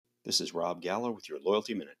This is Rob Gallo with your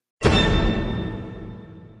Loyalty Minute.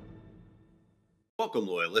 Welcome,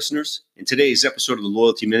 loyal listeners. In today's episode of the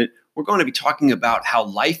Loyalty Minute, we're going to be talking about how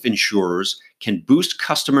life insurers can boost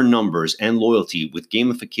customer numbers and loyalty with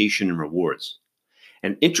gamification and rewards.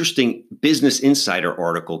 An interesting Business Insider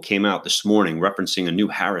article came out this morning referencing a new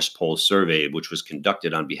Harris Poll survey, which was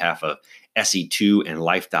conducted on behalf of SE2 and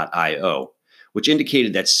Life.io, which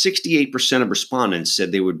indicated that 68% of respondents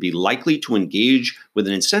said they would be likely to engage with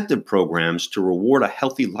an incentive programs to reward a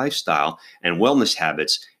healthy lifestyle and wellness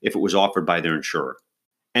habits if it was offered by their insurer.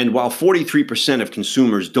 And while 43% of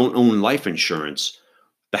consumers don't own life insurance,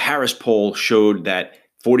 the Harris poll showed that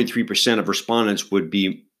 43% of respondents would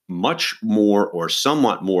be much more or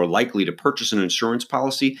somewhat more likely to purchase an insurance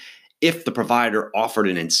policy if the provider offered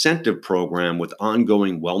an incentive program with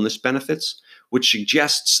ongoing wellness benefits, which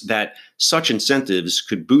suggests that such incentives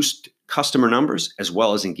could boost customer numbers as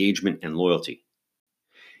well as engagement and loyalty.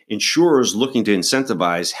 Insurers looking to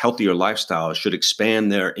incentivize healthier lifestyles should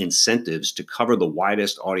expand their incentives to cover the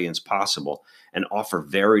widest audience possible and offer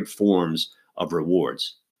varied forms of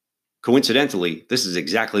rewards. Coincidentally, this is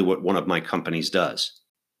exactly what one of my companies does.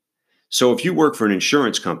 So if you work for an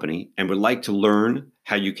insurance company and would like to learn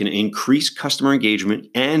how you can increase customer engagement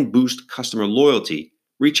and boost customer loyalty,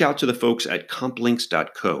 reach out to the folks at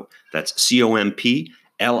complinks.co. That's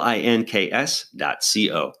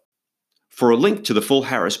complinks.co. For a link to the full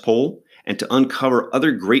Harris poll and to uncover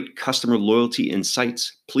other great customer loyalty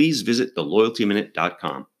insights, please visit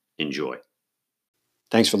theloyaltyminute.com. Enjoy.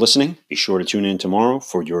 Thanks for listening. Be sure to tune in tomorrow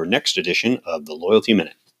for your next edition of the Loyalty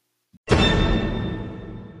Minute.